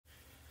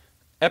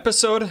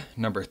Episode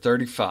number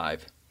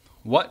 35.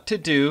 What to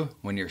do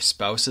when your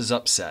spouse is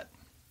upset.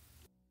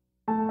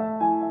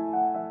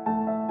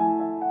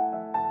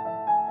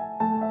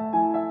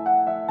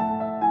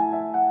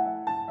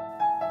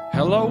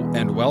 Hello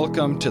and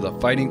welcome to the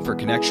Fighting for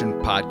Connection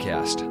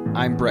podcast.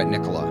 I'm Brett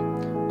Nicola,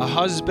 a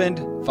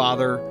husband,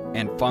 father,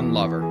 and fun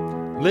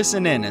lover.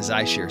 Listen in as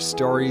I share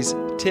stories,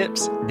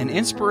 tips, and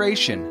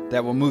inspiration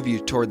that will move you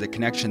toward the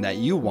connection that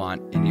you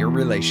want in your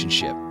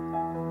relationship.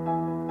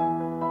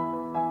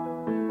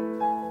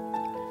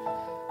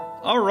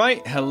 All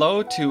right,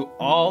 hello to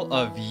all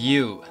of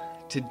you.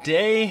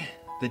 Today,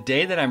 the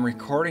day that I'm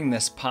recording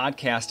this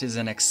podcast is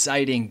an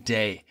exciting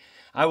day.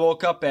 I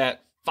woke up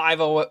at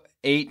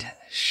 5:08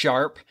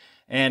 sharp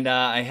and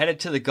I headed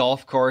to the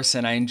golf course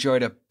and I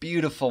enjoyed a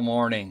beautiful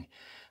morning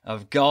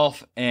of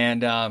golf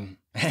and and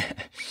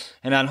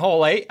on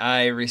hole 8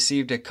 I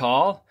received a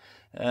call.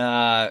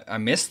 I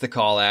missed the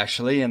call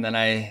actually, and then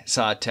I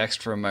saw a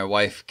text from my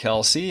wife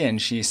Kelsey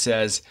and she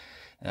says,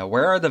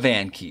 "Where are the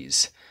van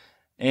keys?"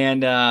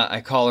 And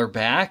I call her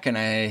back and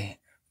I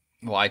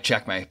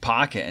check my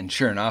pocket, and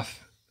sure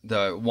enough,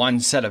 the one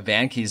set of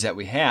van keys that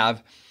we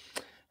have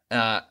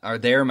are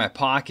there in my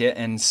pocket.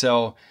 And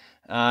so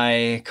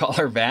I call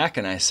her back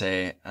and I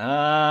say,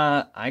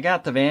 I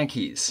got the van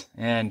keys.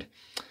 And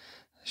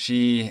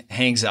she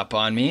hangs up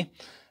on me.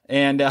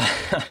 And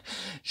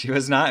she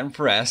was not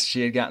impressed.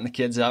 She had gotten the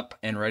kids up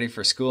and ready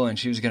for school, and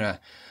she was going to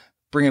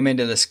bring them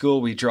into the school.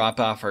 We drop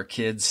off our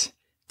kids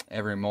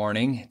every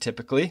morning,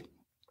 typically.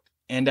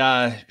 And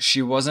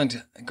she wasn't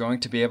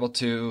going to be able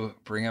to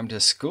bring them to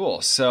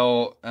school.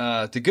 So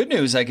the good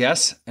news, I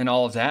guess, in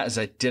all of that is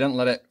I didn't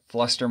let it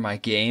fluster my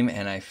game,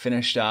 and I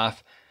finished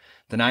off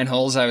the 9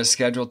 holes I was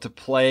scheduled to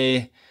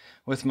play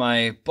with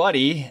my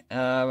buddy,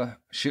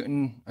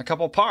 shooting a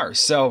couple pars.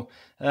 So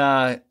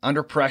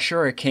under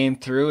pressure, I came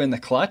through in the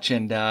clutch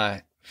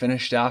and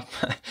finished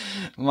off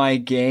my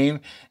game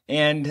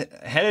and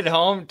headed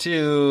home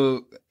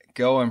to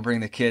go and bring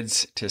the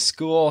kids to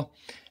school.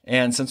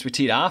 And since we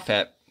teed off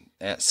at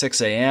 6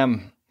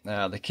 a.m.,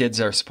 the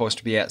kids are supposed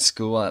to be at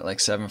school at like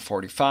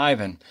 7:45,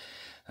 and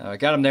I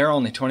got them there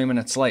only 20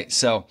 minutes late.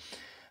 So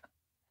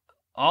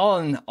all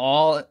in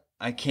all,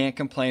 I can't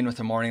complain with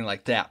a morning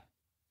like that.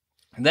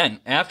 And then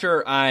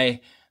after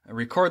I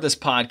record this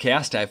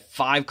podcast, I have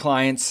 5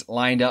 clients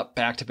lined up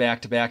back to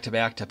back to back to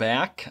back to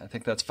back. I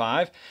think that's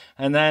 5.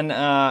 And then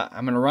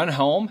I'm going to run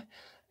home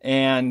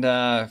and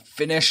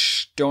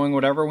finish doing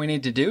whatever we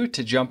need to do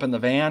to jump in the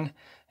van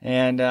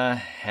and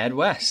head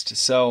west.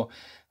 So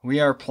we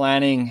are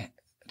planning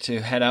to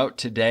head out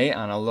today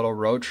on a little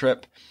road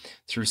trip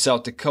through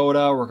South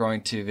Dakota. We're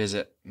going to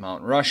visit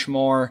Mount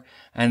Rushmore,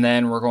 and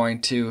then we're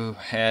going to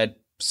head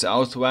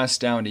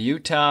southwest down to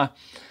Utah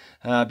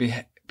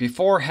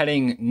before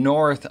heading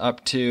north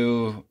up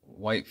to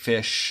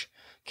Whitefish,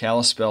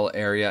 Kalispell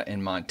area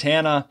in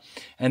Montana,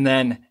 and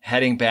then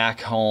heading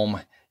back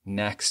home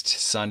next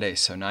Sunday,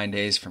 so 9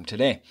 days from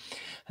today.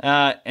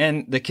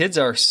 And the kids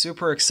are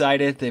super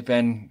excited. They've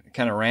been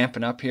kind of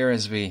ramping up here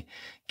as we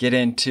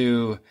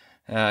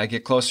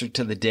get closer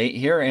to the date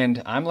here,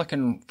 and I'm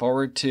looking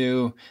forward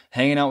to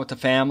hanging out with the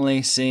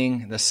family,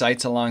 seeing the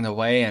sights along the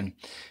way, and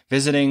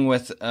visiting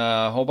with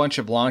a whole bunch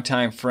of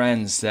longtime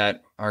friends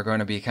that are going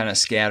to be kind of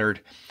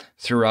scattered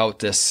throughout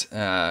this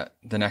the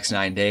next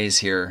 9 days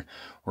here.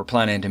 We're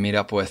planning to meet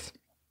up with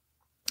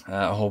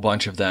a whole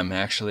bunch of them.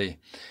 Actually,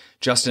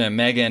 Justin and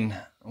Megan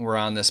were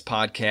on this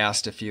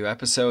podcast a few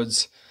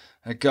episodes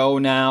ago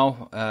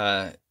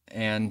now,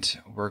 and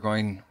we're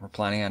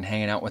planning on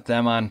hanging out with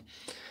them on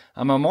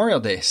Memorial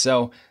Day.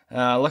 So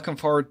looking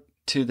forward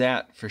to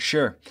that for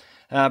sure.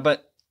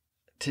 But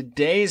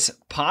today's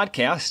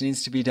podcast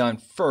needs to be done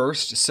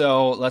first,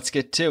 so let's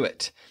get to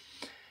it.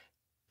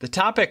 The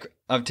topic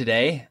of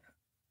today,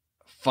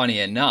 funny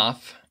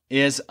enough,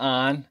 is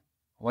on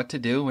what to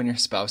do when your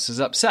spouse is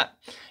upset.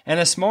 And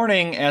this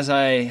morning, as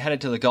I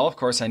headed to the golf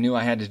course, I knew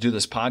I had to do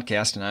this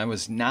podcast, and I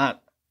was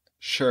not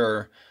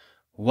sure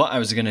what I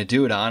was going to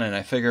do it on, and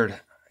I figured,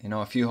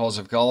 a few holes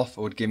of golf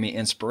would give me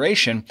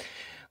inspiration.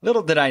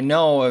 Little did I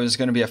know it was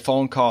going to be a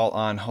phone call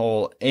on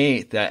hole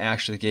 8 that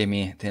actually gave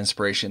me the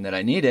inspiration that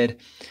I needed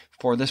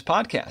for this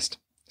podcast.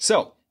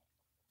 So,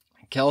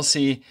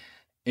 Kelsey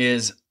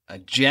is a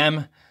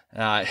gem.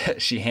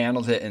 She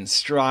handled it in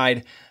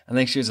stride. I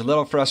think she was a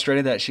little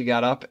frustrated that she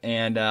got up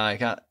and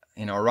got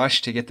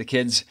rushed to get the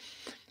kids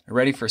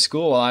ready for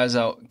school while I was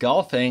out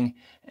golfing,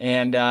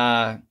 and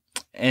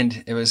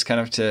it was kind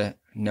of to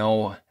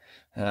no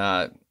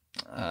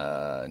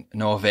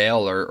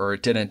avail, or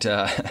it didn't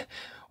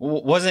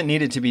wasn't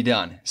needed to be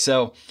done.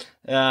 So,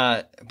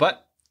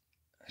 but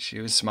she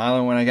was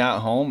smiling when I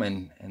got home,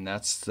 and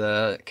that's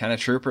the kind of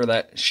trooper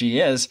that she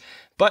is.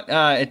 But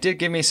it did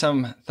give me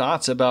some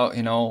thoughts about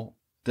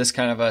this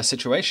kind of a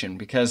situation,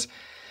 because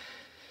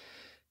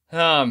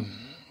I'm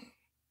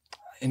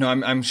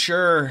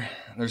sure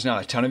there's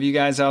not a ton of you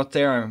guys out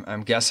there.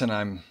 I'm guessing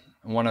I'm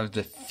one of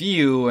the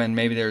few, and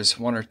maybe there's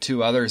 1 or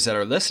 2 others that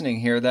are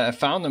listening here that have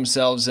found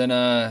themselves in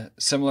a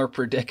similar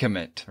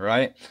predicament,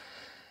 right?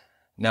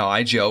 No,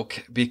 I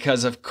joke,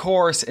 because of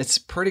course it's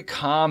pretty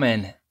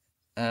common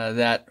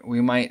that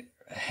we might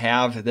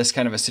have this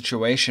kind of a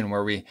situation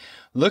where we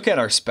look at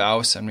our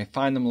spouse and we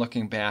find them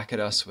looking back at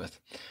us with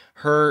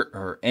hurt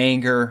or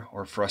anger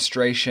or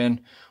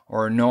frustration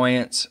or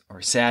annoyance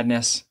or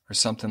sadness or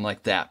something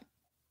like that.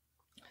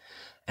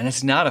 And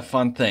it's not a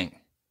fun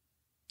thing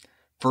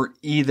for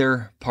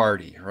either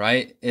party,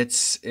 right?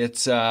 It's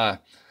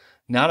not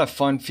a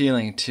fun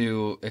feeling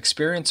to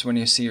experience when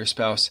you see your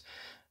spouse,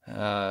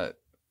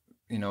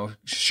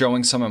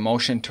 showing some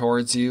emotion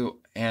towards you.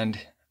 And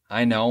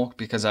I know,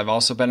 because I've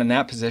also been in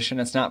that position,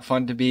 it's not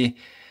fun to be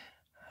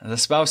the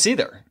spouse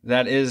either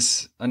that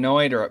is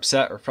annoyed or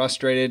upset or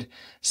frustrated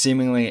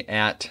seemingly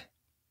at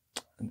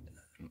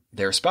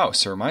their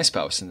spouse, or my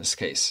spouse in this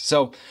case.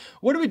 So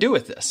what do we do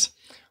with this?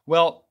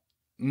 Well,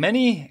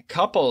 many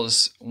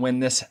couples, when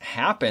this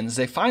happens,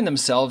 they find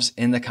themselves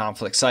in the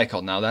conflict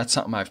cycle. Now, that's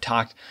something I've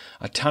talked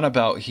a ton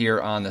about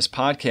here on this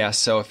podcast.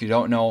 So if you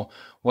don't know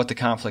what the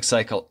conflict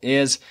cycle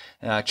is,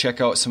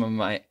 check out some of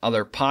my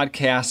other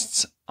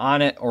podcasts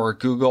on it, or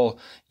Google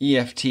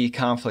EFT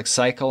conflict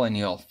cycle, and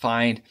you'll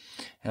find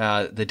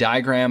the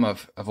diagram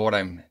of what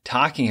I'm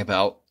talking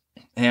about.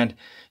 And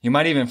you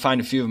might even find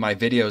a few of my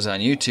videos on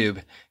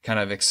YouTube kind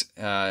of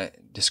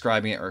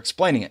describing it or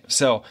explaining it.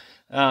 So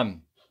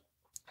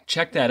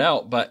check that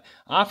out. But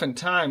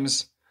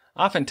oftentimes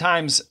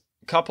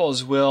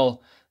couples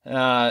will,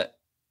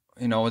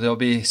 there'll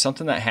be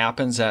something that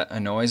happens that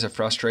annoys or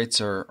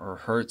frustrates or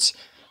hurts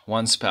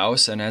one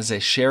spouse. And as they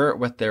share it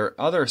with their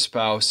other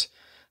spouse,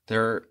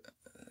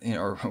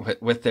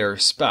 with their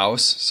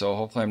spouse, so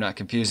hopefully I'm not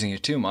confusing you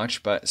too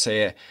much, but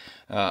say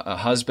a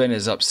husband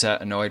is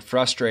upset, annoyed,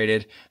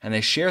 frustrated, and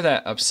they share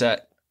that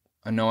upset,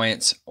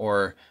 annoyance,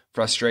 or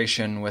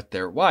frustration with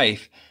their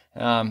wife,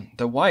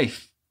 the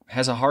wife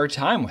has a hard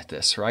time with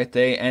this, right?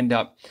 They end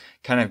up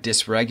kind of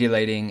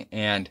dysregulating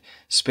and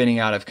spinning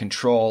out of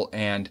control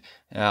and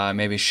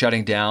maybe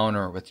shutting down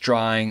or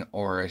withdrawing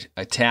or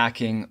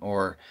attacking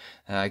or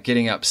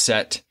getting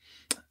upset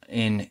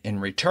in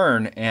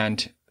return.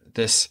 And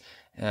this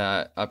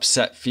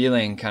upset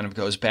feeling kind of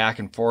goes back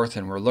and forth,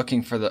 and we're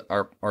looking for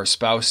our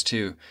spouse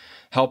to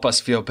help us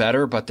feel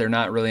better, but they're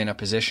not really in a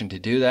position to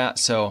do that.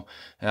 So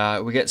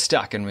we get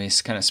stuck and we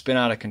kind of spin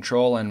out of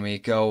control, and we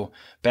go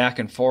back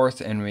and forth,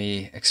 and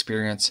we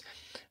experience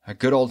a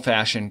good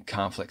old-fashioned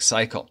conflict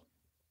cycle.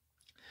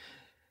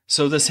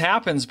 So this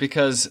happens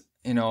because,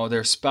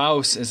 their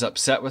spouse is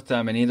upset with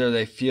them, and either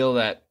they feel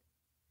that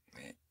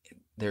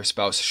their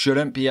spouse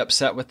shouldn't be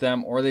upset with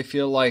them, or they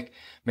feel like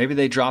maybe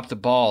they dropped the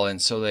ball,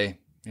 and so they,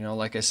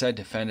 like I said,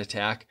 defend,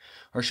 attack,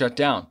 or shut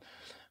down.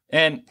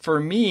 And for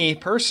me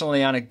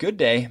personally, on a good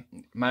day,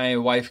 my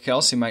wife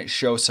Kelsey might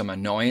show some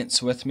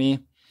annoyance with me,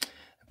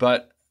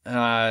 but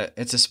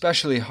it's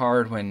especially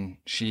hard when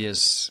she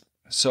is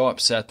so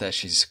upset that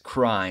she's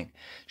crying.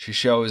 She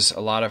shows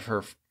a lot of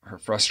her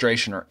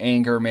frustration or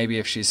anger, maybe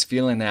if she's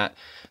feeling that,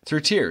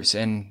 through tears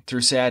and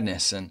through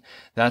sadness, and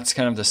that's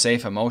kind of the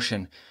safe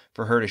emotion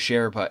for her to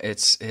share. But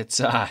it's it's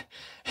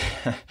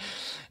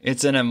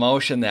an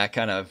emotion that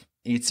kind of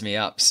eats me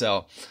up.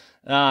 So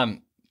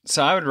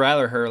I would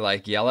rather her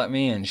like yell at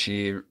me, and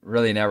she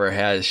really never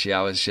has. She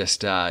always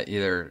just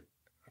either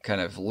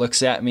kind of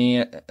looks at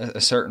me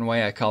a certain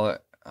way. I call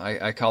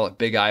it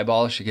big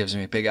eyeballs. She gives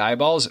me big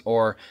eyeballs,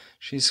 or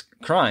she's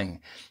crying,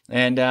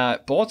 and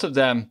both of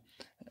them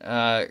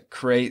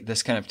create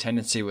this kind of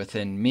tendency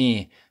within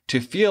me to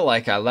feel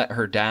like I let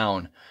her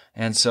down.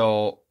 And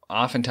so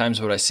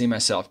oftentimes what I see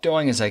myself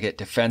doing is I get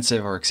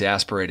defensive or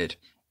exasperated.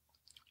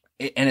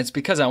 And it's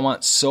because I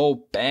want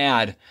so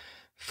bad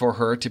for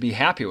her to be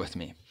happy with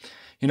me.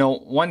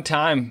 One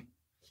time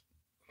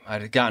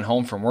I'd gotten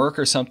home from work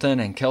or something,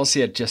 and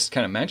Kelsey had just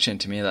kind of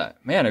mentioned to me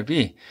that, man,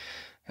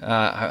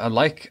 I'd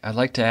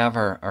like to have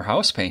our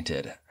house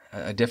painted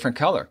a different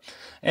color.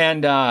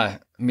 And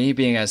me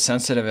being as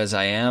sensitive as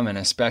I am, and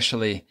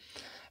especially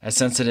as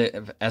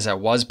sensitive as I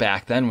was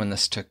back then when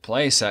this took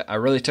place, I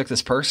really took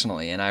this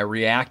personally, and I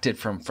reacted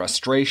from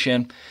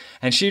frustration.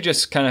 And she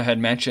just kind of had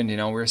mentioned, we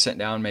were sitting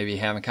down maybe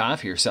having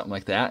coffee or something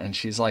like that, and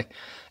she's like,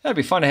 it'd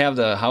be fun to have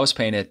the house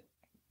painted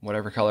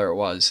whatever color it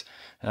was.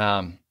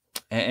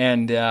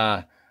 And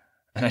I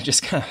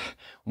just kind of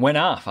went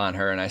off on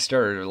her, and I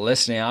started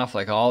listing off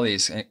like all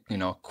these,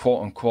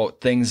 quote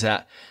unquote things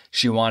that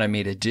she wanted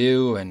me to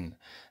do, and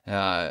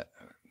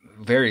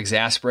very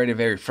exasperated,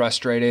 very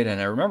frustrated.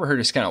 And I remember her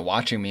just kind of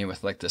watching me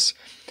with like this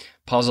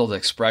puzzled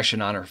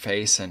expression on her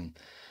face. And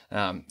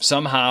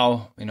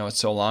somehow, it's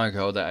so long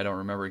ago that I don't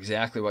remember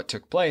exactly what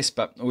took place,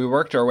 but we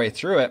worked our way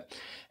through it.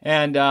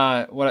 And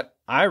what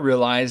I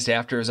realized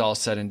after it was all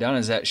said and done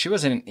is that she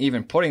wasn't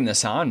even putting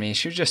this on me.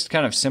 She was just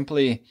kind of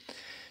simply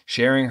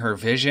sharing her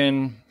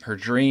vision, her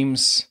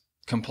dreams,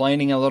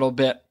 complaining a little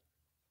bit.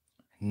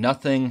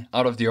 Nothing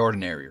out of the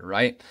ordinary,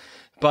 right?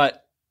 But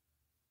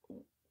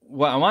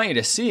what I want you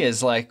to see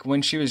is like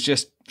when she was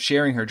just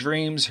sharing her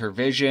dreams, her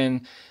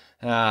vision,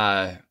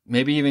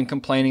 maybe even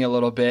complaining a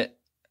little bit,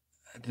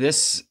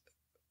 this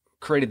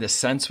created this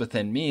sense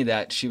within me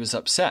that she was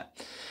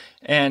upset.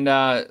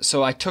 And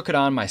so I took it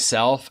on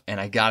myself and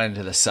I got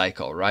into the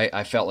cycle, right?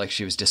 I felt like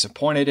she was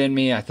disappointed in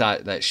me. I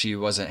thought that she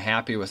wasn't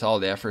happy with all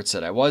the efforts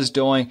that I was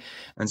doing.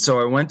 And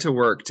so I went to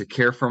work to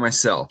care for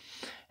myself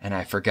and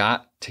I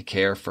forgot to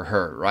care for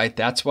her, right?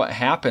 That's what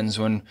happens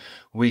when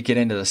we get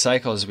into the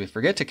cycle is we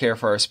forget to care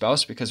for our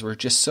spouse because we're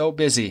just so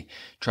busy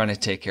trying to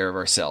take care of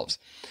ourselves.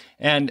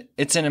 And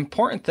it's an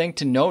important thing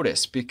to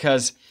notice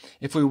because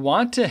if we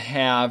want to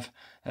have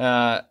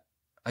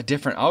a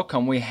different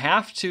outcome, we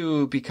have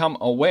to become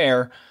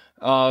aware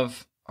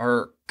of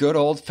our good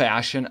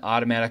old-fashioned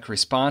automatic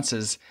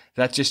responses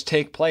that just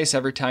take place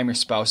every time your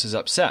spouse is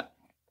upset,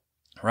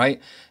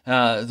 right?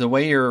 The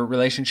way your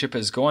relationship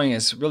is going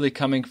is really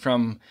coming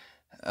from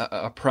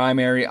a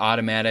primary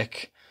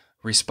automatic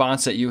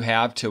response that you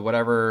have to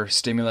whatever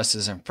stimulus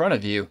is in front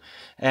of you.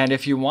 And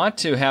if you want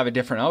to have a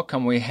different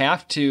outcome, we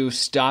have to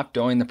stop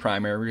doing the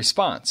primary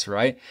response,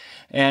 right?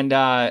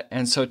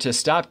 And so to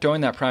stop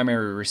doing that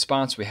primary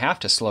response, we have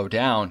to slow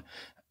down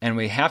and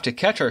we have to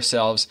catch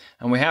ourselves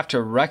and we have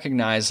to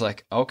recognize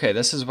like, okay,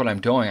 this is what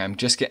I'm doing. I'm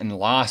just getting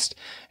lost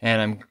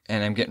and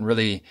I'm getting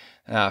really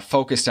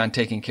focused on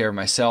taking care of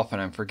myself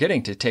and I'm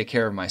forgetting to take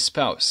care of my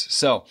spouse.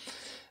 So,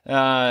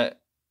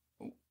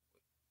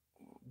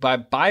 by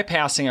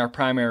bypassing our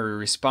primary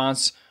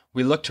response,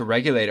 we look to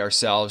regulate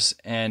ourselves,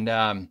 and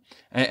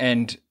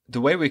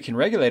the way we can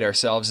regulate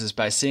ourselves is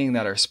by seeing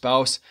that our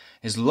spouse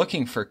is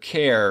looking for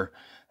care,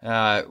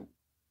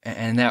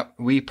 and that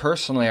we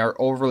personally are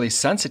overly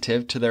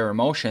sensitive to their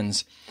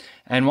emotions.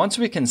 And once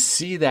we can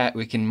see that,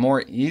 we can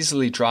more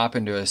easily drop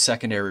into a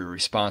secondary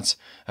response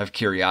of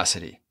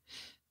curiosity.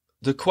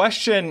 The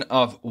question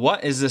of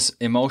what is this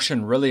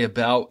emotion really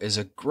about is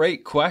a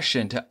great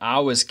question to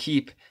always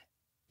keep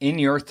in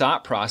your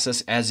thought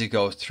process as you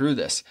go through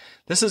this.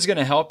 This is going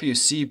to help you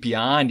see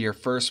beyond your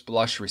first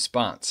blush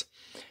response.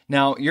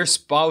 Now, your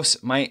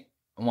spouse might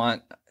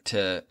not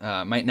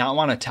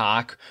want to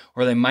talk,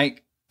 or they might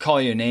call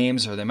you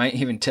names, or they might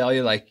even tell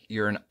you like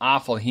you're an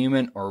awful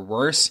human or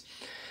worse.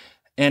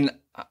 And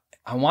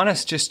I want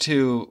us just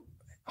to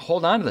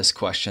hold on to this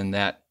question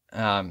that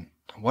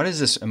what is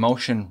this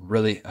emotion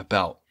really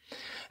about?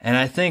 And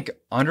I think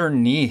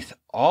underneath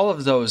all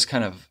of those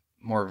kind of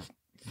more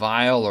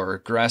vile or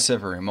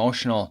aggressive or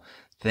emotional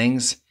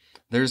things,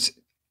 there's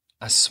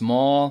a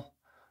small,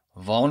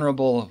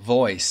 vulnerable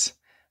voice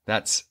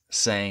that's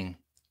saying,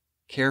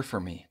 care for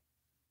me.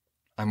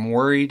 I'm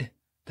worried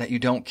that you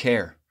don't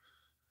care.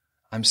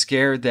 I'm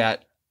scared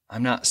that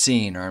I'm not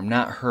seen or I'm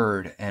not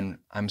heard, and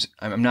I'm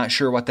not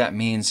sure what that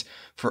means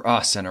for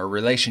us and our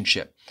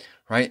relationship,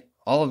 right?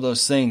 All of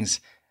those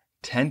things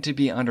tend to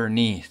be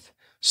underneath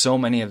so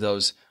many of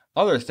those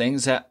other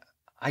things that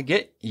I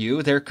get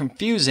you. They're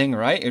confusing,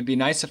 right? It'd be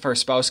nice if our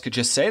spouse could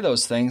just say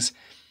those things.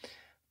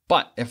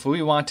 But if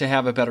we want to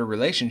have a better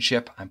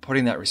relationship, I'm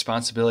putting that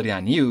responsibility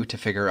on you to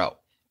figure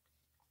out.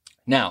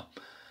 Now,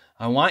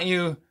 I want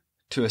you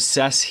to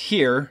assess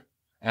here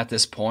at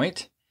this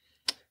point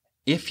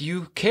if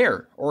you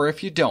care or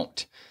if you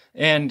don't.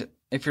 And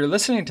if you're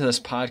listening to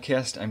this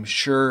podcast, I'm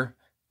sure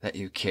that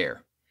you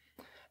care.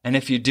 And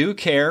if you do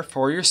care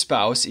for your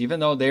spouse, even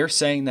though they're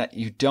saying that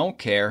you don't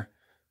care,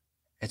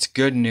 it's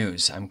good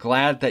news. I'm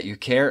glad that you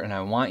care, and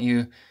I want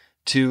you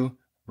to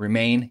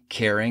remain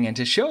caring and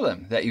to show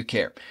them that you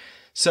care.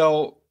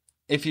 So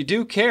if you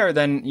do care,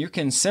 then you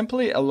can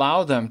simply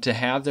allow them to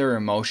have their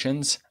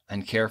emotions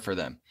and care for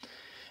them.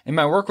 In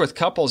my work with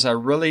couples, I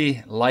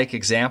really like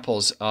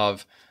examples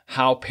of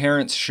how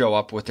parents show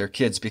up with their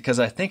kids because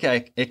I think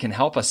it can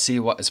help us see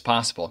what is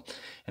possible.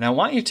 And I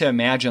want you to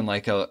imagine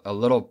like a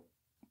little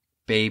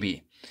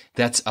baby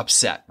that's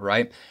upset,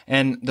 right?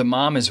 And the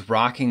mom is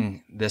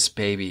rocking this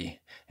baby.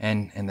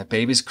 And the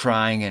baby's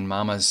crying and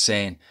mama's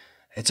saying,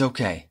 it's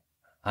okay.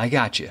 I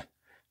got you.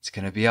 It's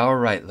going to be all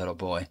right, little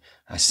boy.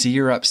 I see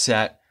you're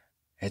upset.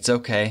 It's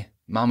okay.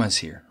 Mama's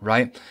here,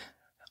 right?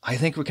 I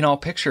think we can all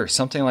picture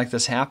something like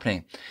this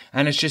happening.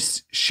 And it's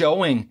just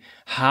showing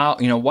how,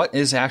 what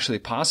is actually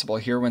possible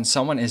here when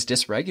someone is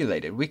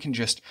dysregulated. We can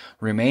just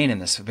remain in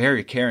this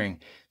very caring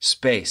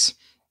space.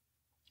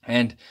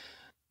 And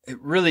it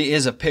really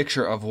is a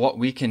picture of what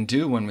we can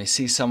do when we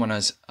see someone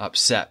as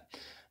upset.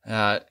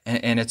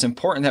 And it's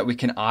important that we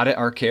can audit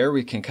our care.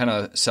 We can kind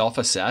of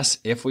self-assess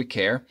if we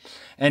care.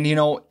 And,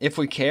 if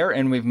we care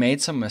and we've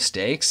made some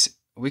mistakes,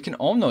 we can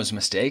own those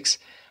mistakes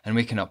and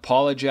we can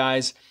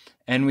apologize.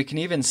 And we can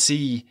even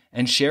see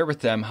and share with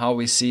them how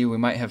we see we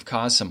might have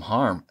caused some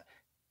harm,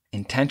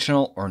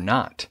 intentional or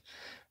not.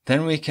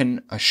 Then we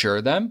can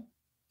assure them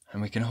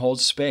and we can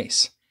hold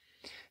space.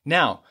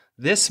 Now,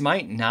 this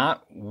might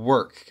not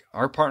work.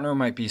 Our partner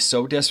might be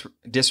so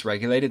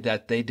dysregulated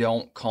that they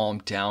don't calm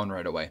down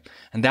right away.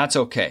 And that's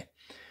okay.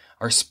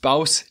 Our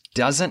spouse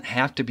doesn't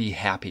have to be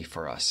happy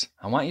for us.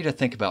 I want you to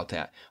think about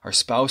that. Our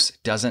spouse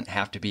doesn't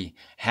have to be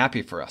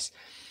happy for us.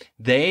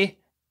 They,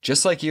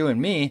 just like you and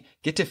me,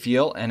 get to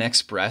feel and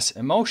express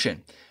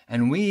emotion.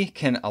 And we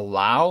can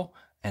allow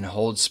and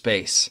hold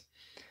space.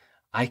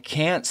 I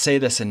can't say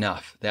this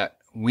enough, that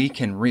we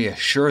can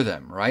reassure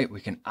them, right?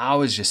 We can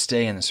always just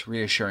stay in this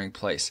reassuring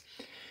place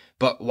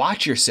But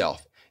watch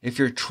yourself if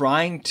you're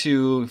trying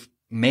to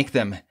make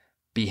them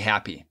be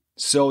happy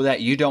so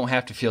that you don't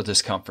have to feel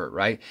discomfort,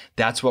 right?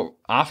 That's what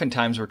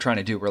oftentimes we're trying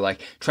to do. We're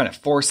like trying to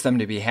force them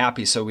to be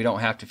happy so we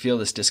don't have to feel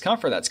this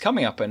discomfort that's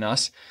coming up in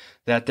us,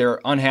 that they're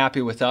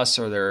unhappy with us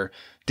or they're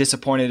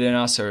disappointed in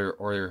us,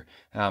 or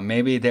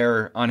maybe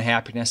their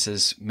unhappiness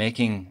is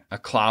making a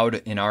cloud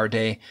in our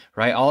day,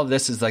 right? All of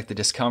this is like the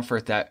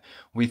discomfort that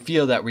we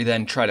feel that we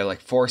then try to like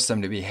force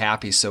them to be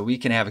happy so we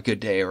can have a good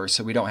day or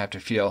so we don't have to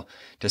feel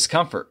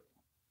discomfort.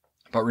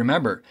 But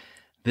remember,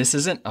 this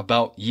isn't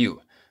about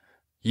you.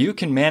 You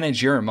can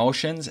manage your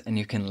emotions and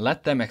you can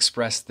let them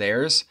express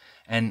theirs,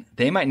 and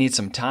they might need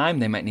some time,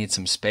 they might need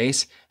some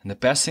space, and the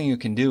best thing you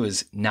can do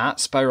is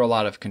not spiral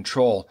out of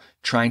control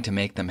trying to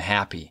make them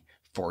happy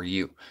for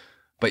you.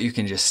 But you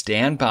can just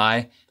stand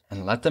by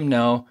and let them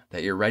know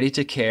that you're ready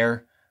to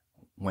care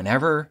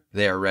whenever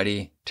they are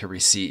ready to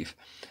receive,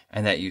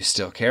 and that you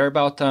still care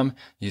about them,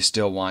 you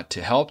still want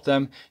to help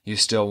them, you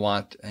still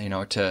want,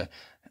 to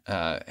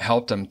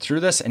help them through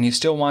this, and you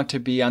still want to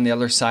be on the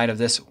other side of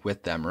this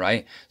with them,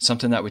 right?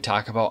 Something that we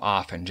talk about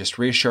often, just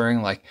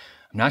reassuring, like,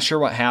 I'm not sure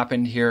what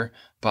happened here,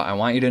 but I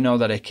want you to know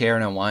that I care,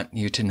 and I want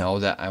you to know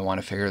that I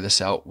want to figure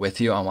this out with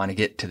you. I want to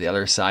get to the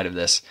other side of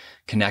this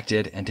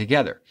connected and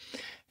together.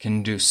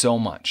 Can do so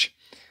much.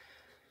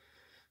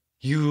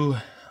 You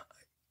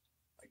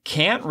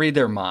can't read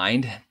their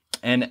mind,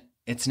 and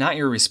it's not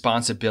your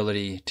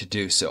responsibility to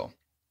do so.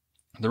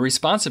 The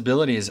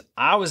responsibility is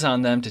always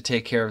on them to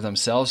take care of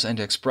themselves and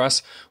to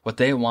express what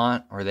they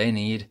want or they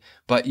need,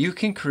 but you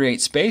can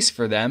create space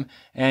for them,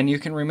 and you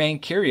can remain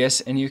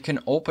curious, and you can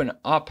open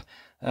up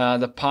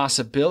the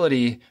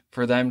possibility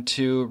for them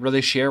to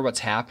really share what's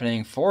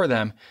happening for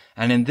them.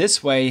 And in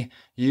this way,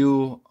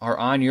 you are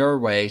on your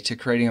way to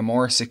creating a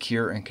more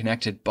secure and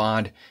connected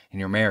bond in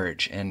your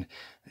marriage. And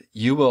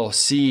you will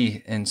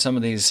see in some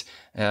of these,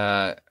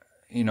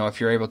 if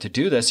you're able to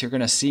do this, you're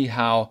going to see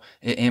how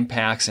it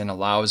impacts and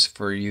allows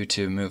for you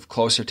to move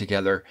closer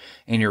together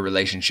in your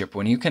relationship.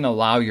 When you can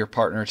allow your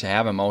partner to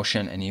have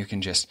emotion and you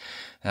can just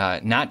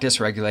not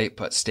dysregulate,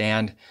 but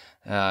stand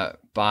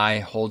by,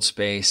 hold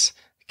space,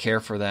 care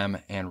for them,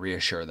 and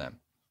reassure them.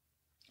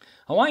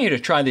 I want you to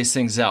try these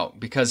things out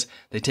because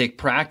they take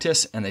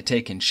practice and they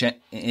take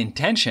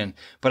intention,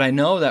 but I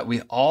know that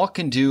we all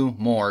can do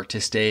more to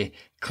stay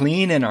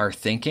clean in our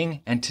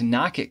thinking and to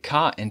not get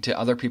caught into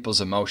other people's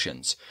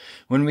emotions.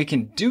 When we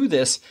can do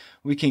this,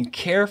 we can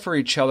care for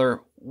each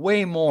other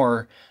way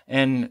more,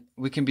 and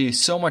we can be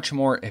so much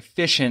more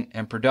efficient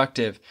and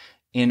productive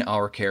in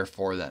our care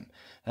for them.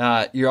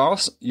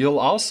 You'll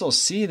also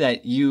see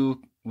that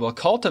you will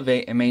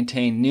cultivate and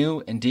maintain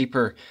new and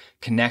deeper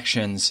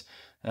connections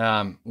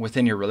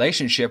within your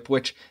relationship,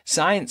 which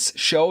science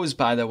shows,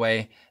 by the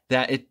way,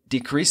 that it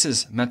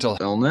decreases mental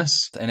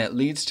illness and it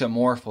leads to a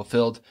more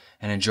fulfilled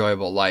and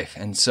enjoyable life.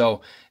 And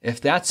so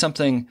if that's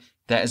something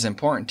that is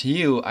important to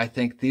you, I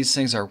think these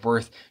things are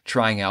worth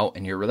trying out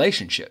in your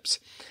relationships.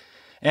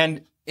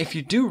 And if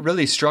you do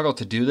really struggle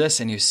to do this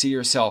and you see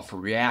yourself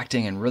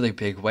reacting in really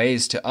big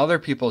ways to other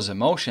people's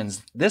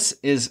emotions, this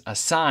is a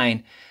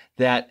sign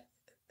that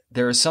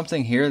there is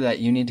something here that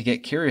you need to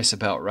get curious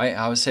about, right?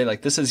 I would say,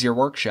 like, this is your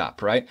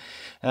workshop, right?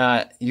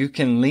 You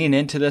can lean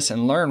into this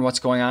and learn what's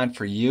going on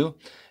for you.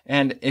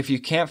 And if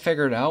you can't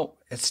figure it out,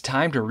 it's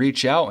time to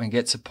reach out and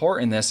get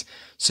support in this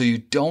so you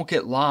don't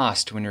get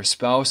lost when your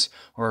spouse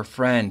or a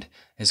friend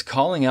is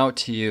calling out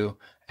to you,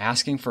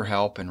 asking for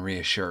help and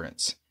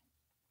reassurance.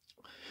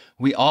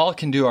 We all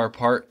can do our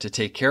part to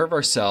take care of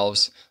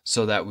ourselves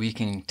so that we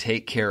can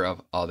take care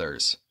of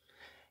others.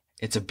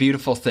 It's a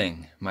beautiful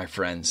thing, my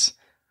friends.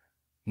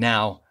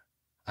 Now,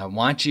 I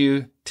want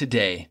you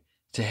today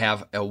to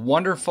have a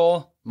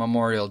wonderful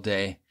Memorial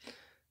Day.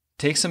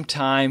 Take some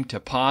time to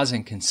pause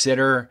and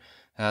consider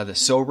the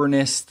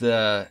soberness,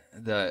 the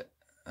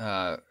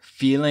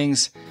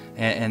feelings,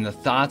 and the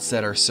thoughts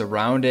that are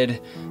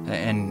surrounded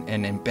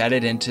and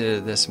embedded into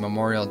this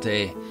Memorial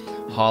Day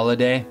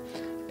holiday,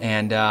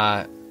 and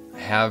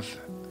have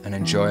an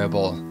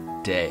enjoyable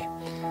day.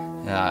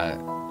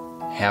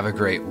 Have a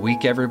great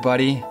week,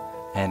 everybody,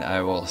 and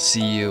I will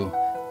see you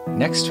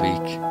next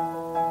week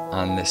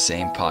on this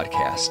same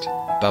podcast.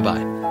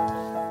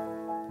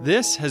 Bye-bye.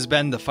 This has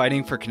been the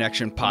Fighting for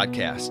Connection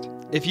podcast.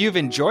 If you've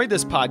enjoyed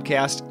this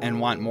podcast and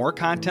want more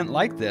content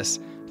like this,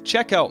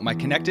 check out my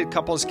Connected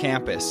Couples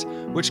Campus,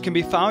 which can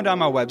be found on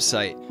my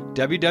website,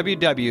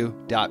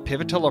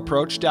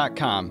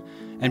 www.pivotalapproach.com,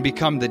 and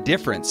become the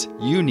difference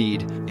you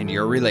need in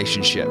your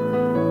relationship.